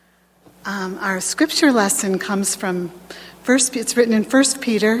Our scripture lesson comes from it's written in 1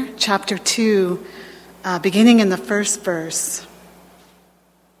 Peter chapter 2, beginning in the first verse.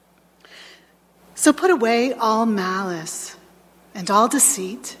 So put away all malice and all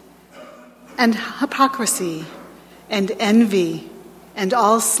deceit and hypocrisy and envy and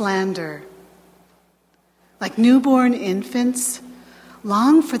all slander. Like newborn infants,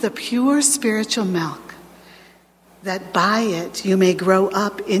 long for the pure spiritual milk, that by it you may grow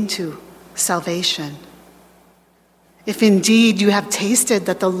up into salvation. If indeed you have tasted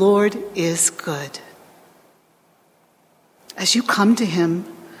that the Lord is good. As you come to him,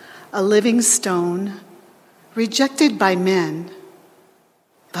 a living stone, rejected by men,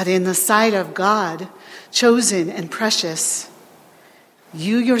 but in the sight of God, chosen and precious,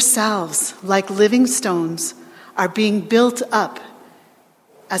 you yourselves, like living stones, are being built up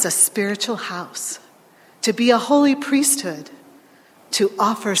as a spiritual house, to be a holy priesthood, to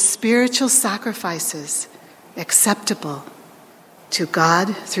offer spiritual sacrifices acceptable to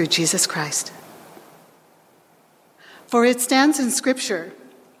God through Jesus Christ. For it stands in Scripture,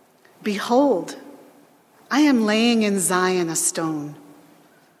 "Behold, I am laying in Zion a stone,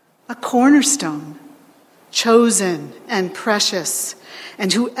 a cornerstone, chosen and precious,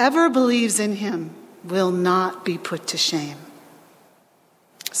 and whoever believes in him will not be put to shame."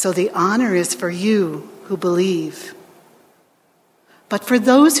 So the honor is for you who believe. But for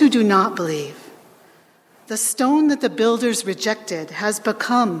those who do not believe, the stone that the builders rejected has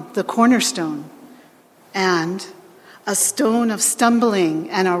become the cornerstone, and a stone of stumbling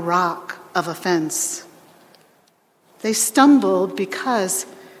and a rock of offense. They stumbled because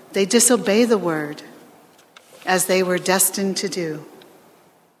they disobey the word, as they were destined to do.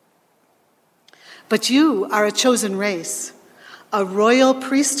 But you are a chosen race, a royal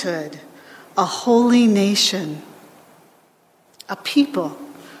priesthood, a holy nation, a people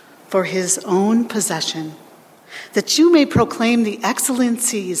for his own possession, that you may proclaim the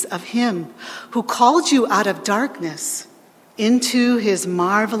excellencies of him who called you out of darkness into his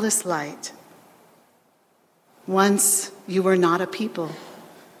marvelous light. Once you were not a people,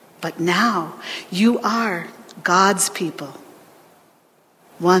 but now you are God's people.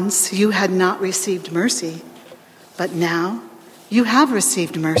 Once you had not received mercy, but now you have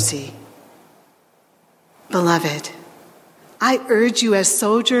received mercy. Beloved, I urge you as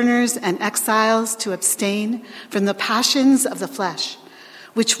sojourners and exiles to abstain from the passions of the flesh,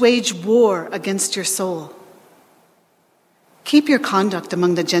 which wage war against your soul. Keep your conduct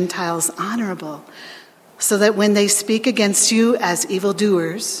among the Gentiles honorable, so that when they speak against you as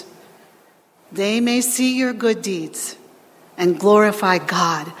evildoers, they may see your good deeds and glorify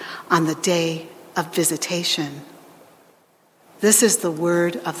God on the day of visitation. This is the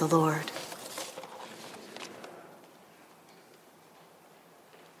word of the Lord.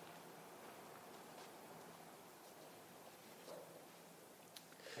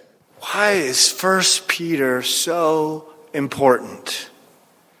 Why is 1 Peter so important?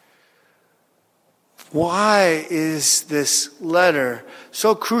 Why is this letter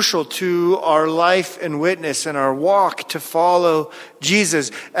so crucial to our life and witness and our walk to follow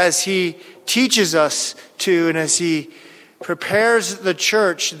Jesus as he teaches us to and as he prepares the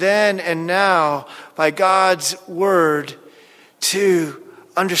church then and now by God's word to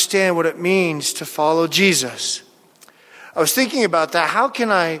understand what it means to follow Jesus? I was thinking about that. How can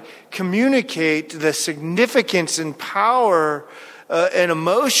I communicate the significance and power and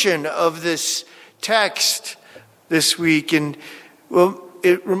emotion of this text this week? And well,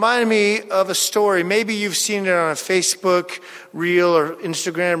 it reminded me of a story. Maybe you've seen it on a Facebook reel or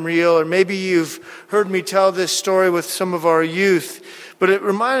Instagram reel, or maybe you've heard me tell this story with some of our youth. But it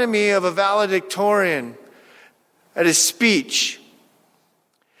reminded me of a valedictorian at his speech.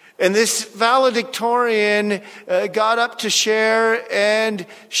 And this valedictorian got up to share and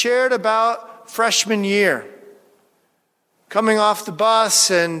shared about freshman year. Coming off the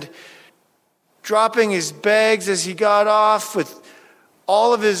bus and dropping his bags as he got off with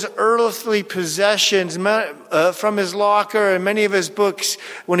all of his earthly possessions from his locker and many of his books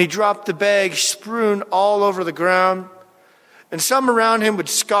when he dropped the bag strewn all over the ground. And some around him would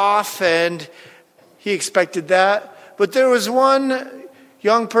scoff, and he expected that. But there was one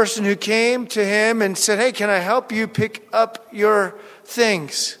young person who came to him and said, "Hey, can I help you pick up your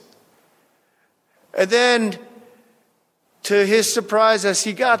things?" And then, to his surprise, as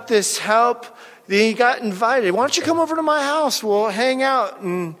he got this help, then he got invited. "Why don't you come over to my house? We'll hang out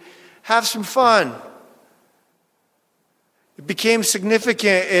and have some fun." It became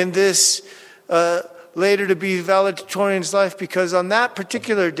significant in this later to be valedictorian's life because on that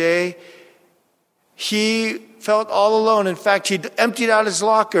particular day, he felt all alone. In fact, he'd emptied out his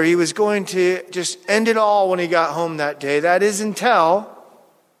locker. He was going to just end it all when he got home that day. That is until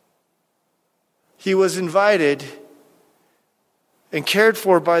he was invited and cared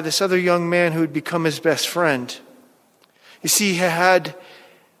for by this other young man who had become his best friend. You see, he had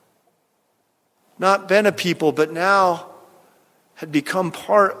not been a people, but now had become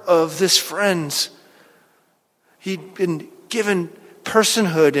part of this friend's. He'd been given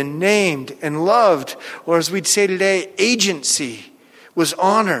personhood and named and loved, or as we'd say today, agency, was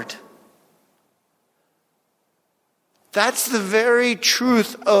honored. That's the very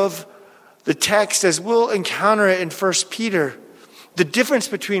truth of the text as we'll encounter it in 1 Peter. The difference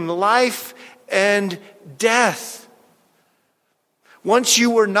between life and death. Once you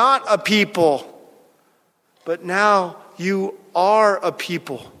were not a people, but now you are a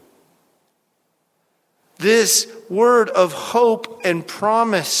people. This word of hope and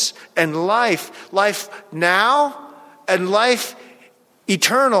promise and life now and life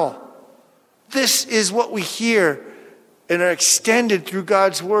eternal. This is what we hear and are extended through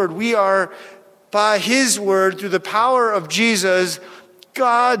God's word. We are, by his word, through the power of Jesus,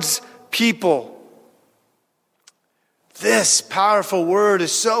 God's people. This powerful word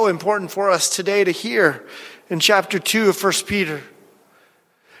is so important for us today to hear in chapter 2 of 1 Peter.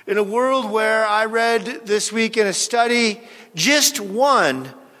 In a world where I read this week in a study, just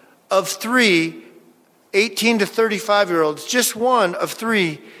one of 3 18 to 35-year-olds, just one of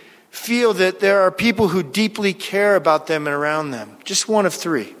 3 feel that there are people who deeply care about them and around them. Just one of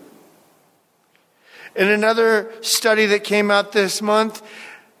 3. In another study that came out this month,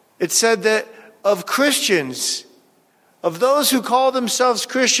 it said that of Christians, of those who call themselves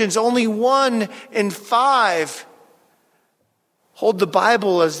Christians, only 1 in 5 hold the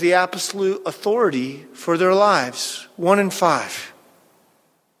Bible as the absolute authority for their lives. 1 in 5.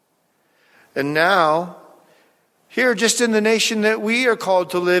 And now, here just in the nation that we are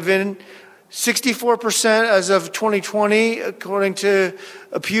called to live in, 64% as of 2020, according to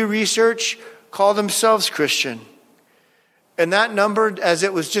a Pew Research, call themselves Christian. And that number, as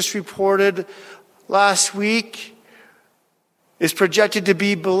it was just reported last week, is projected to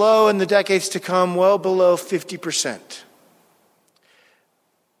be below, in the decades to come, well below 50%.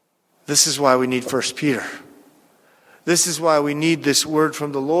 This is why we need 1 Peter. This is why we need this word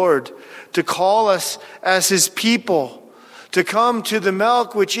from the Lord to call us as his people, to come to the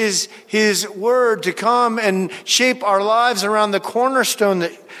milk, which is his word, to come and shape our lives around the cornerstone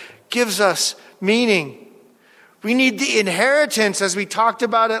that gives us meaning. We need the inheritance, as we talked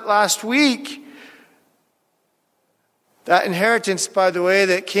about it last week. That inheritance, by the way,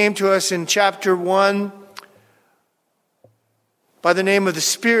 that came to us in chapter 1 by the name of the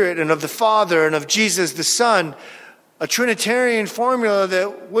Spirit and of the Father and of Jesus the Son. A Trinitarian formula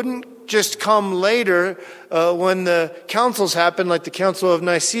that wouldn't just come later when the councils happen, like the Council of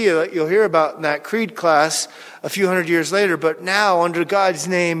Nicaea that you'll hear about in that creed class a few hundred years later. But now, under God's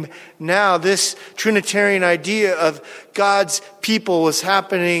name, now this Trinitarian idea of God's people was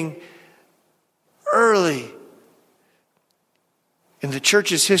happening early. In the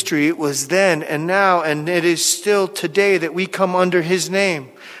church's history, it was then and now, and it is still today that we come under his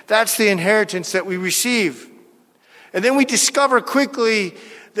name. That's the inheritance that we receive. And then we discover quickly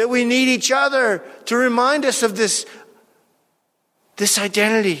that we need each other to remind us of this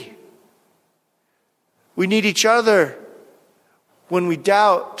identity. We need each other when we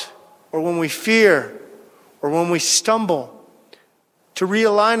doubt, or when we fear, or when we stumble, to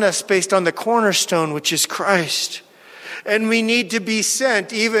realign us based on the cornerstone, which is Christ. And we need to be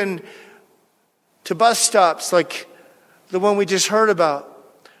sent even to bus stops like the one we just heard about,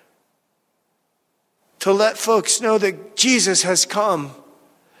 to let folks know that Jesus has come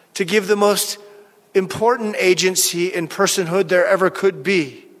to give the most important agency and personhood there ever could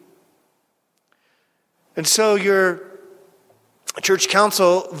be. And so your church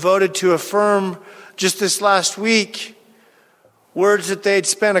council voted to affirm just this last week words that they'd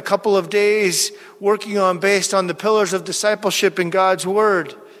spent a couple of days working on based on the pillars of discipleship in God's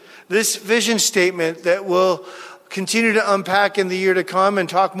word. This vision statement that we'll continue to unpack in the year to come and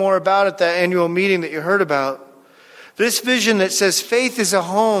talk more about at that annual meeting that you heard about. This vision that says faith is a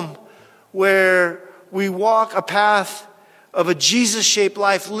home where we walk a path of a Jesus-shaped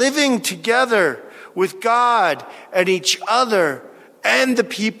life, living together with God and each other and the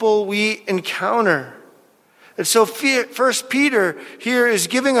people we encounter. And so 1 Peter here is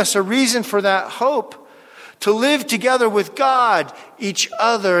giving us a reason for that hope, to live together with God, each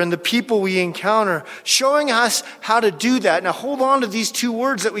other, and the people we encounter, showing us how to do that. Now hold on to these 2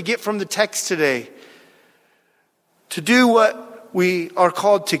 words that we get from the text today. To do what we are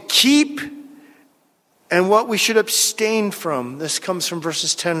called to keep and what we should abstain from. This comes from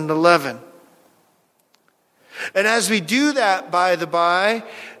verses 10 and 11. And as we do that, by the by,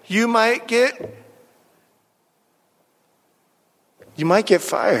 you might get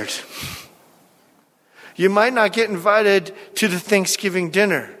fired. You might not get invited to the Thanksgiving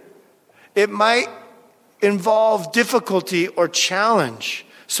dinner. It might involve difficulty or challenge.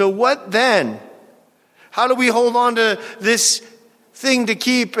 So what then? How do we hold on to this thing to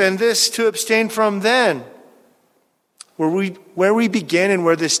keep and this to abstain from then? Where we begin and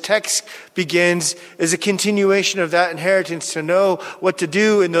where this text begins is a continuation of that inheritance to know what to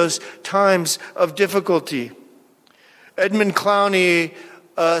do in those times of difficulty. Edmund Clowney,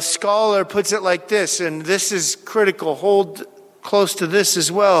 a scholar, puts it like this, and this is critical. Hold close to this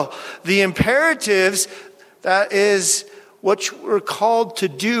as well. The imperatives, that is what we're called to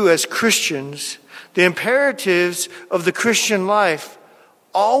do as Christians, the imperatives of the Christian life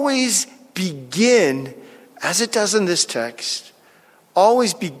always begin, as it does in this text,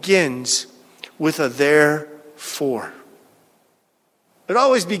 always begins with a therefore. It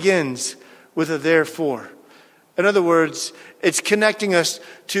always begins with a therefore. In other words, it's connecting us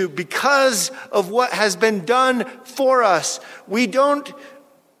to because of what has been done for us. We don't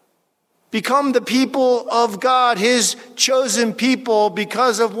become the people of God, His chosen people,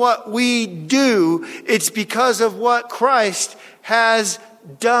 because of what we do. It's because of what Christ has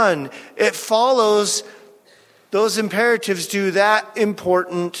done. It follows those imperatives do that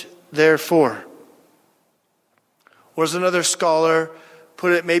important, therefore. Or as another scholar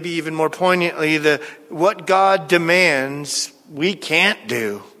put it maybe even more poignantly, what God demands, we can't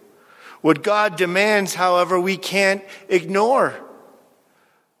do. What God demands, however, we can't ignore.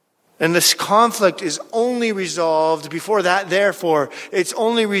 And this conflict is only resolved, before that, therefore, it's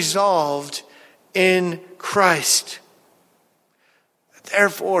only resolved in Christ.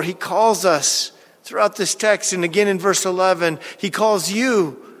 Therefore, He calls us throughout this text, and again in verse 11, He calls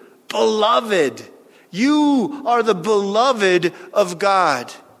you beloved. You are the beloved of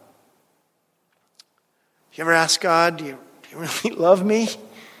God. You ever ask God, do you really love me?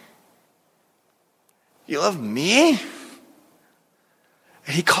 You love me?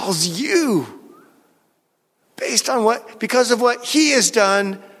 And He calls you, because of what He has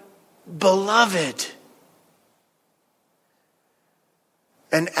done, beloved.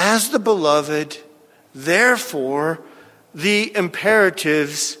 And as the beloved, therefore, the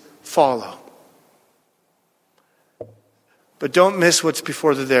imperatives follow. But don't miss what's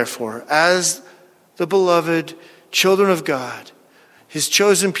before the therefore. As the beloved children of God, His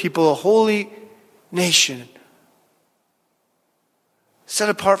chosen people, a holy nation, set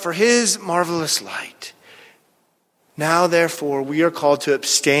apart for His marvelous light. Now, therefore, we are called to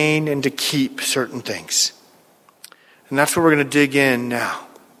abstain and to keep certain things. And that's where we're going to dig in now.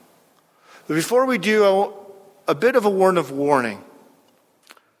 But before we do, a bit of a word of warning.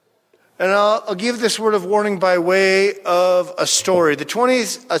 And I'll give this word of warning by way of a story. A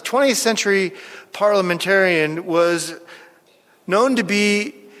 20th century parliamentarian was known to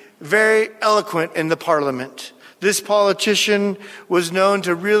be very eloquent in the parliament. This politician was known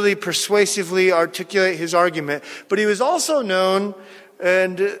to really persuasively articulate his argument, but he was also known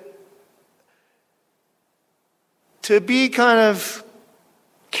to be kind of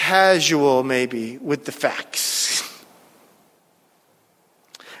casual, maybe, with the facts.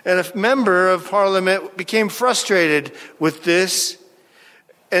 And a member of parliament became frustrated with this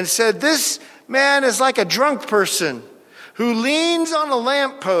and said, "This man is like a drunk person who leans on a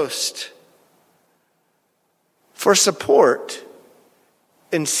lamppost for support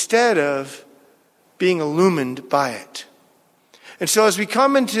instead of being illumined by it." And so as we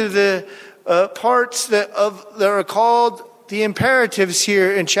come into the parts that are called the imperatives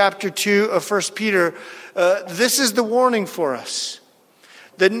here in chapter 2 of 1 Peter, this is the warning for us.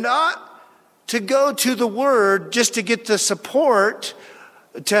 That not to go to the Word just to get the support,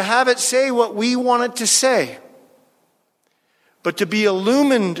 to have it say what we want it to say, but to be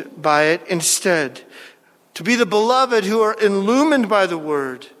illumined by it instead. To be the beloved who are illumined by the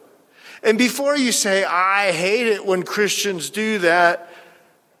Word. And before you say, "I hate it when Christians do that,"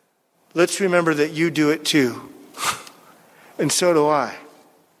 let's remember that you do it too. And so do I.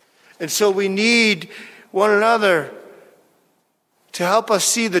 And so we need one another to help us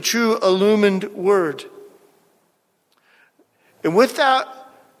see the true illumined Word. And with that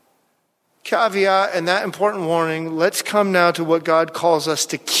caveat and that important warning, let's come now to what God calls us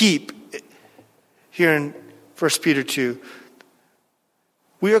to keep here in 1 Peter 2.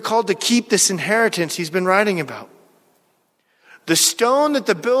 We are called to keep this inheritance He's been writing about. The stone that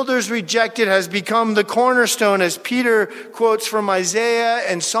the builders rejected has become the cornerstone, as Peter quotes from Isaiah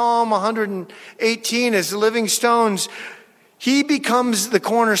and Psalm 118 as living stones. He becomes the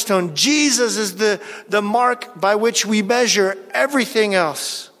cornerstone. Jesus is the mark by which we measure everything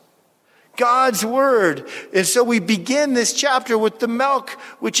else. God's word. And so we begin this chapter with the milk,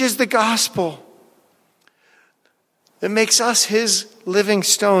 which is the gospel, that makes us his living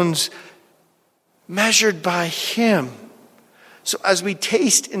stones, measured by him. So as we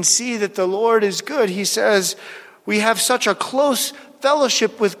taste and see that the Lord is good, he says we have such a close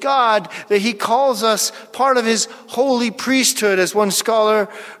fellowship with God that he calls us part of his holy priesthood, as one scholar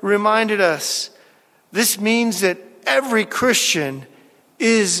reminded us. This means that every Christian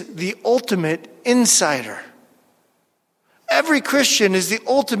is the ultimate insider. Every Christian is the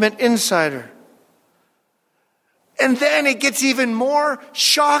ultimate insider. And then it gets even more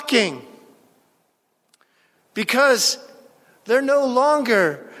shocking, because they're no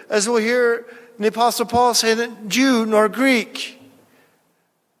longer, as we'll hear the Apostle Paul say, that Jew nor Greek.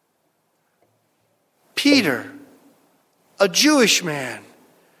 Peter, a Jewish man,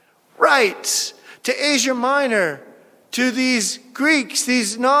 writes to Asia Minor, to these Greeks,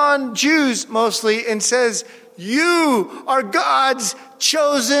 these non-Jews mostly, and says, you are God's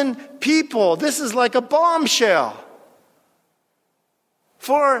chosen people. This is like a bombshell.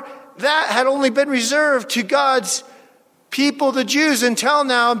 For that had only been reserved to God's people, the Jews, until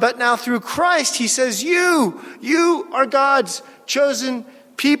now. But now through Christ, he says, you are God's chosen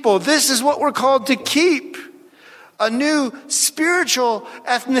people. This is what we're called to keep. A new spiritual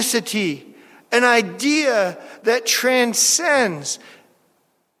ethnicity. An idea that transcends.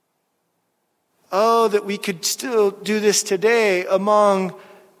 Oh, that we could still do this today among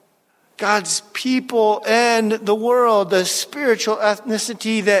God's people and the world. The spiritual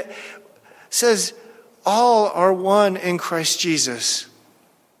ethnicity that says all are one in Christ Jesus.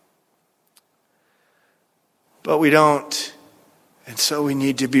 But we don't. And so we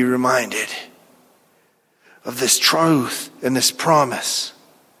need to be reminded of this truth and this promise.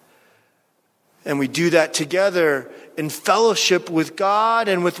 And we do that together in fellowship with God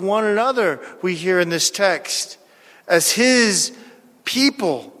and with one another, we hear in this text, as his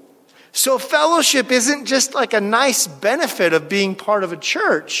people. So fellowship isn't just like a nice benefit of being part of a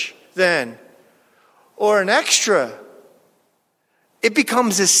church then, or an extra. It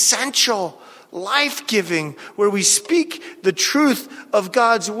becomes essential, life-giving, where we speak the truth of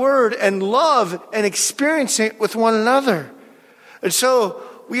God's word and love and experience it with one another. And so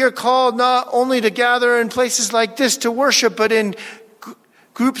we are called not only to gather in places like this to worship, but in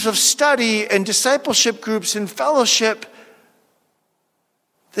groups of study and discipleship groups and fellowship.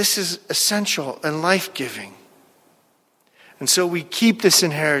 This is essential and life-giving. And so we keep this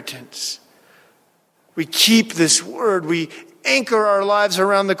inheritance. We keep this word. We anchor our lives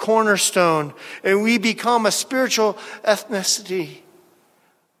around the cornerstone, and we become a spiritual ethnicity,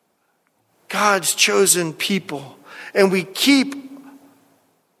 God's chosen people. And we keep,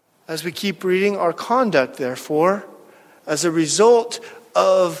 as we keep reading, our conduct, therefore, as a result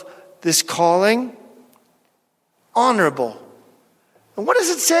of this calling, honorable. And what does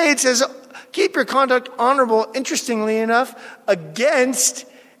it say? It says, keep your conduct honorable, interestingly enough, against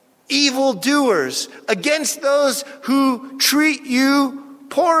evildoers, against those who treat you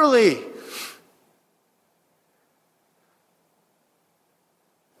poorly.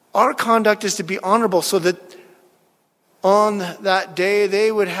 Our conduct is to be honorable so that on that day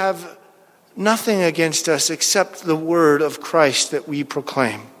they would have nothing against us except the word of Christ that we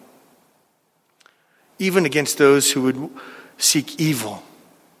proclaim, even against those who would seek evil.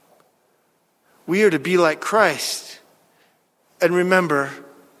 We are to be like Christ. And remember,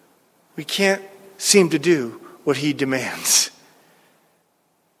 we can't seem to do what he demands.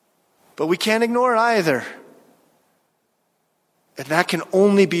 But we can't ignore it either. And that can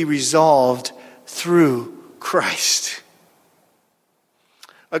only be resolved through Christ.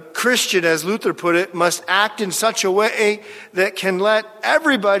 A Christian, as Luther put it, must act in such a way that can let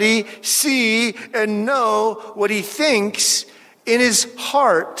everybody see and know what he thinks in his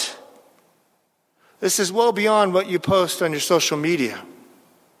heart. This is well beyond what you post on your social media.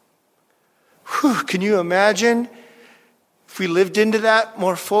 Can you imagine if we lived into that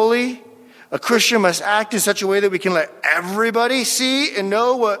more fully? A Christian must act in such a way that we can let everybody see and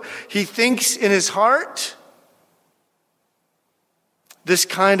know what he thinks in his heart. This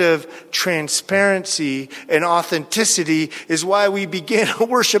kind of transparency and authenticity is why we begin a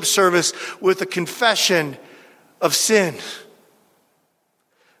worship service with a confession of sin.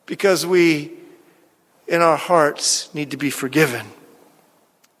 Because we, in our hearts, need to be forgiven.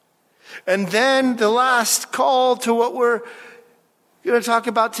 And then the last call to what we're we're going to talk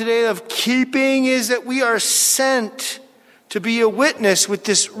about today of keeping is that we are sent to be a witness with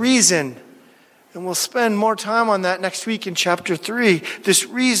this reason. And we'll spend more time on that next week in chapter 3. This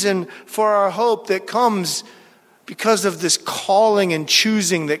reason for our hope that comes because of this calling and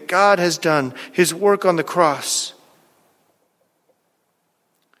choosing that God has done, his work on the cross.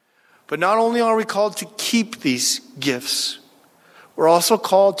 But not only are we called to keep these gifts, we're also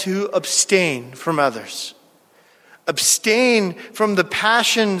called to abstain from others. Abstain from the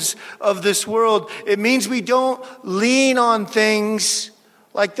passions of this world. It means we don't lean on things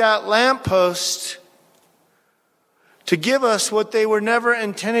like that lamppost to give us what they were never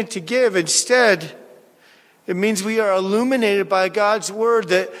intended to give. Instead, it means we are illuminated by God's word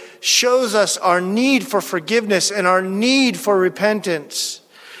that shows us our need for forgiveness and our need for repentance.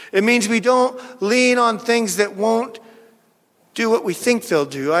 It means we don't lean on things that won't do what we think they'll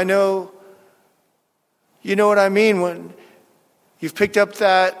do. I know, you know what I mean when you've picked up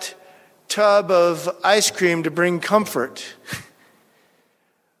that tub of ice cream to bring comfort.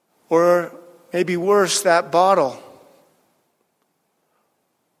 Or maybe worse, that bottle.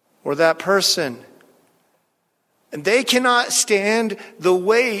 Or that person. And they cannot stand the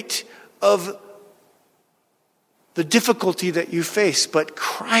weight of the difficulty that you face, but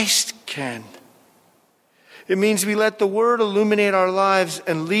Christ can. It means we let the word illuminate our lives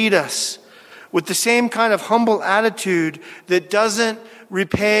and lead us with the same kind of humble attitude that doesn't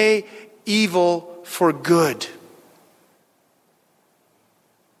repay evil for good.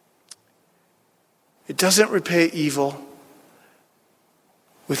 It doesn't repay evil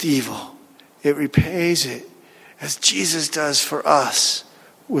with evil. It repays it as Jesus does for us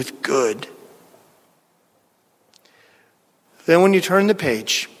with good. Then when you turn the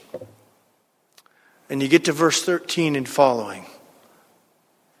page and you get to verse 13 and following,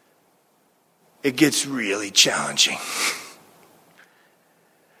 it gets really challenging.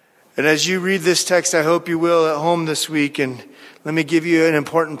 And as you read this text, I hope you will at home this week, and let me give you an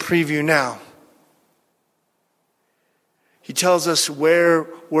important preview now. He tells us where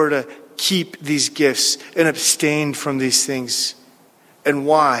we're to keep these gifts and abstain from these things, and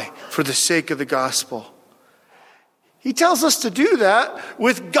why, for the sake of the gospel. He tells us to do that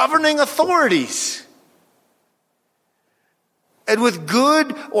with governing authorities and with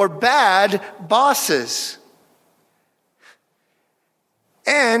good or bad bosses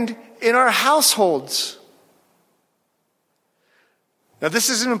and in our households. Now,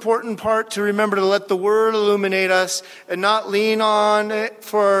 this is an important part to remember, to let the word illuminate us and not lean on it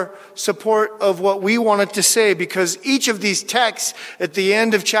for support of what we want it to say, because each of these texts at the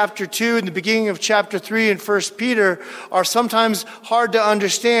end of chapter 2 and the beginning of chapter 3 in 1 Peter are sometimes hard to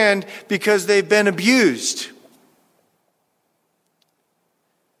understand because they've been abused.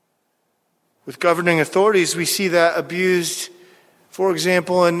 With governing authorities, we see that abused, for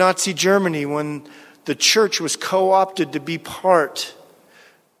example, in Nazi Germany when the church was co-opted to be part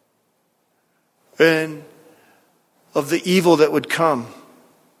and of the evil that would come.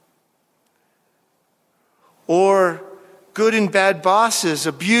 Or good and bad bosses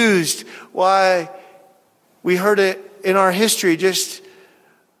abused. Why, we heard it in our history just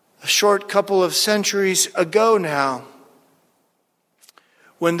a short couple of centuries ago now,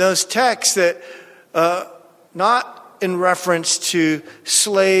 when those texts that, not in reference to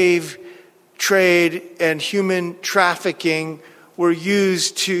slave trade and human trafficking, were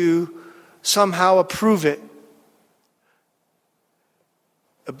used to somehow approve it.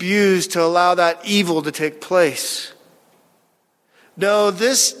 Abused to allow that evil to take place. No,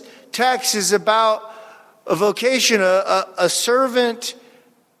 this text is about a vocation, a servant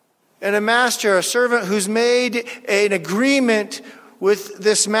and a master, a servant who's made an agreement with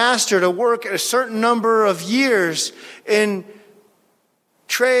this master to work a certain number of years in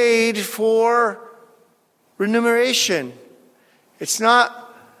trade for remuneration. It's not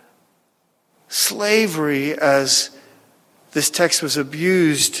slavery as this text was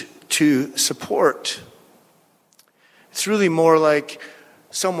abused to support. It's really more like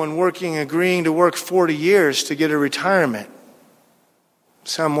someone agreeing to work 40 years to get a retirement.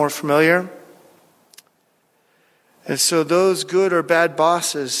 Sound more familiar? And so those good or bad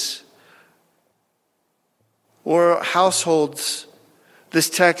bosses or households, this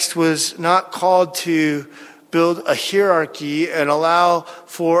text was not called to build a hierarchy and allow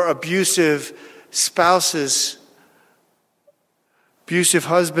for abusive spouses, abusive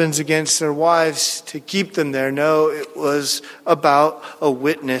husbands against their wives to keep them there. No, it was about a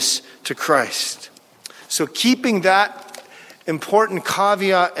witness to Christ. So keeping that important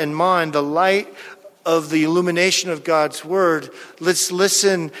caveat in mind, the light of the illumination of God's word, let's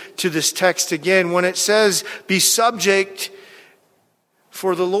listen to this text again. When it says, be subject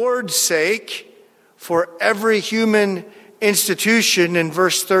for the Lord's sake, for every human institution, in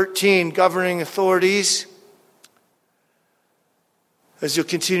verse 13, governing authorities. As you'll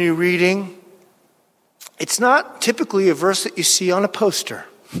continue reading, it's not typically a verse that you see on a poster,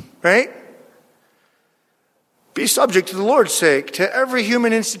 right? Be subject to the Lord's sake, to every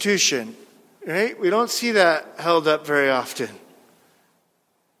human institution, right? We don't see that held up very often.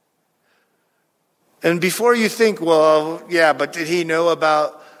 And before you think, well, yeah, but did he know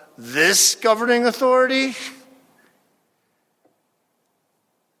about this governing authority?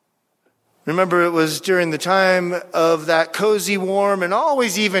 Remember, it was during the time of that cozy, warm, and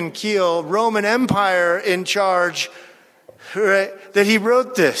always even keel Roman Empire in charge, right, that he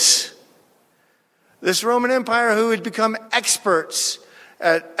wrote this. This Roman Empire who had become experts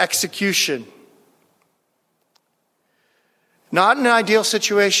at execution. Not an ideal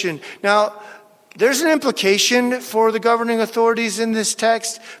situation. Now, there's an implication for the governing authorities in this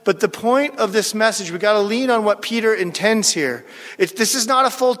text, but the point of this message, we got to lean on what Peter intends here. This is not a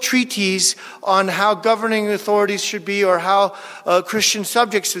full treatise on how governing authorities should be or how Christian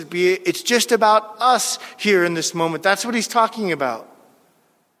subjects should be. It's just about us here in this moment. That's what he's talking about.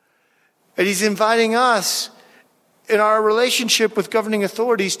 And he's inviting us in our relationship with governing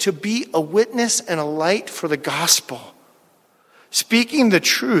authorities to be a witness and a light for the gospel. Speaking the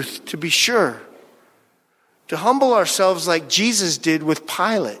truth, to be sure. To humble ourselves like Jesus did with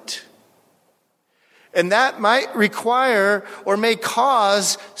Pilate. And that might require or may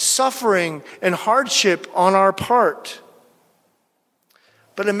cause suffering and hardship on our part.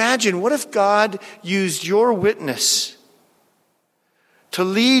 But imagine, what if God used your witness to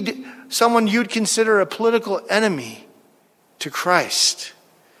lead someone you'd consider a political enemy to Christ?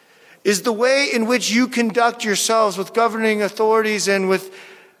 Is the way in which you conduct yourselves with governing authorities and with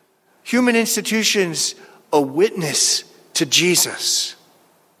human institutions a witness to Jesus?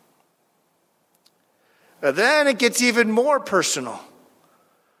 Now then it gets even more personal.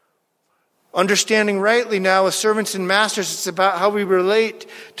 Understanding rightly now as servants and masters, it's about how we relate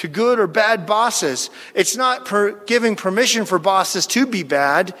to good or bad bosses. It's not giving permission for bosses to be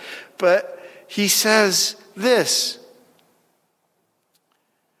bad, but he says this,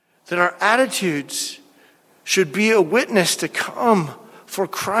 that our attitudes should be a witness to come for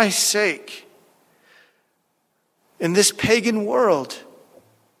Christ's sake. In this pagan world,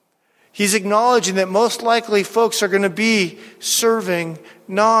 he's acknowledging that most likely folks are going to be serving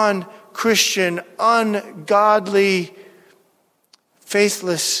non-Christian, ungodly,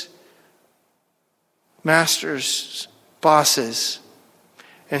 faithless masters, bosses.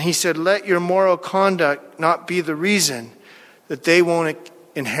 And he said, let your moral conduct not be the reason that they won't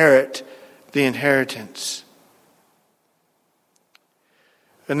inherit the inheritance.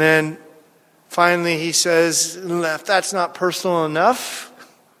 And then finally he says, if that's not personal enough,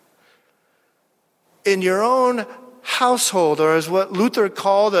 in your own household, or as what Luther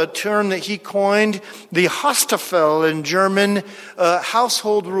called, a term that he coined, the Haustafel in German,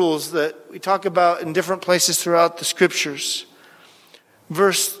 household rules that we talk about in different places throughout the scriptures.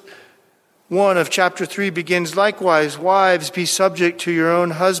 Verse 1 of chapter 3 begins, likewise, wives, be subject to your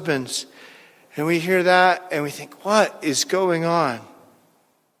own husbands. And we hear that and we think, what is going on?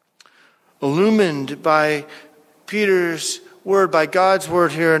 Illumined by Peter's word, by God's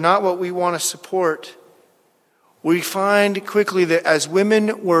word here, not what we want to support. We find quickly that as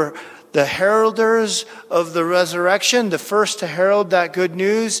women were the heralders of the resurrection, the first to herald that good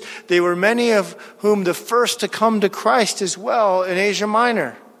news, they were many of whom the first to come to Christ as well in Asia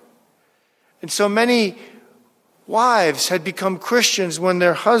Minor. And so many wives had become Christians when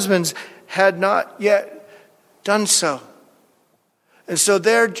their husbands had not yet done so. And so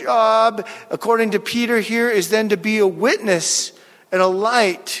their job, according to Peter here, is then to be a witness and a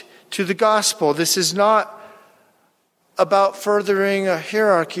light to the gospel. This is not about furthering a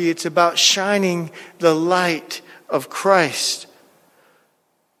hierarchy. It's about shining the light of Christ.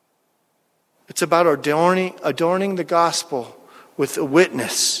 It's about adorning the gospel with a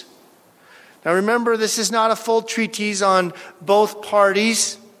witness. Now remember, this is not a full treatise on both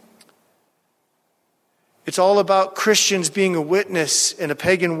parties. It's all about Christians being a witness in a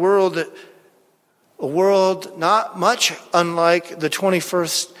pagan world, a world not much unlike the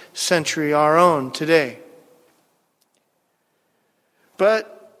 21st century, our own today.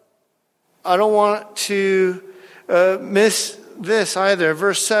 But I don't want to miss this either.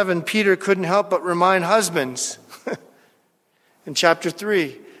 Verse 7, Peter couldn't help but remind husbands in chapter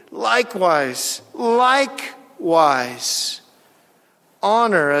 3, likewise,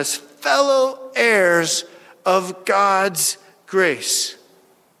 honor as fellow heirs of God's grace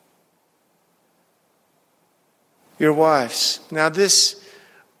your wives. Now this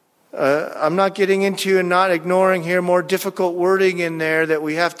I'm not getting into and not ignoring here more difficult wording in there that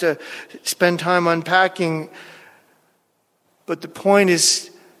we have to spend time unpacking. But the point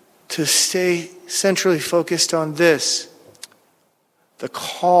is to stay centrally focused on this. The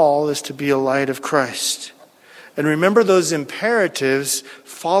call is to be a light of Christ. And remember those imperatives,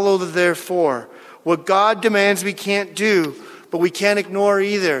 follow the therefore. What God demands we can't do, but we can't ignore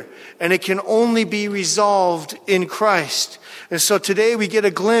either. And it can only be resolved in Christ. And so today we get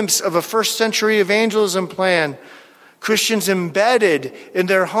a glimpse of a first century evangelism plan. Christians embedded in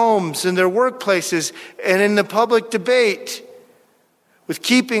their homes, in their workplaces, and in the public debate, with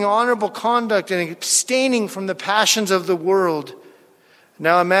keeping honorable conduct and abstaining from the passions of the world.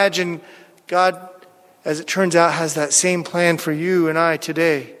 Now imagine God, as it turns out, has that same plan for you and I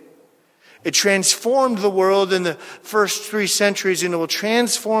today. It transformed the world in the first 3 centuries, and it will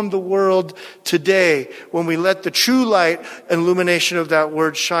transform the world today when we let the true light and illumination of that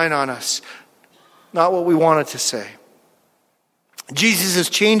word shine on us. Not what we want it to say. Jesus is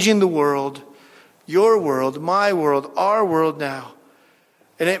changing the world, your world, my world, our world now.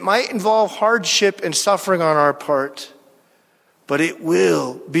 And it might involve hardship and suffering on our part, but it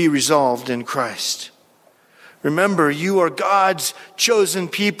will be resolved in Christ. Remember, you are God's chosen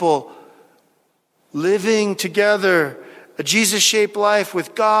people, living together a Jesus-shaped life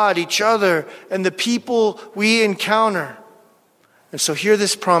with God, each other, and the people we encounter. And so hear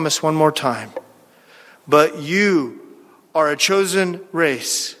this promise one more time. But you are a chosen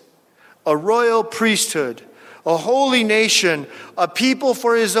race, a royal priesthood, a holy nation, a people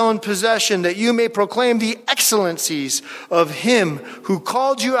for his own possession, that you may proclaim the excellencies of him who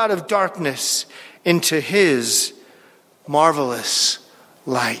called you out of darkness into his marvelous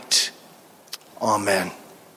light. Amen.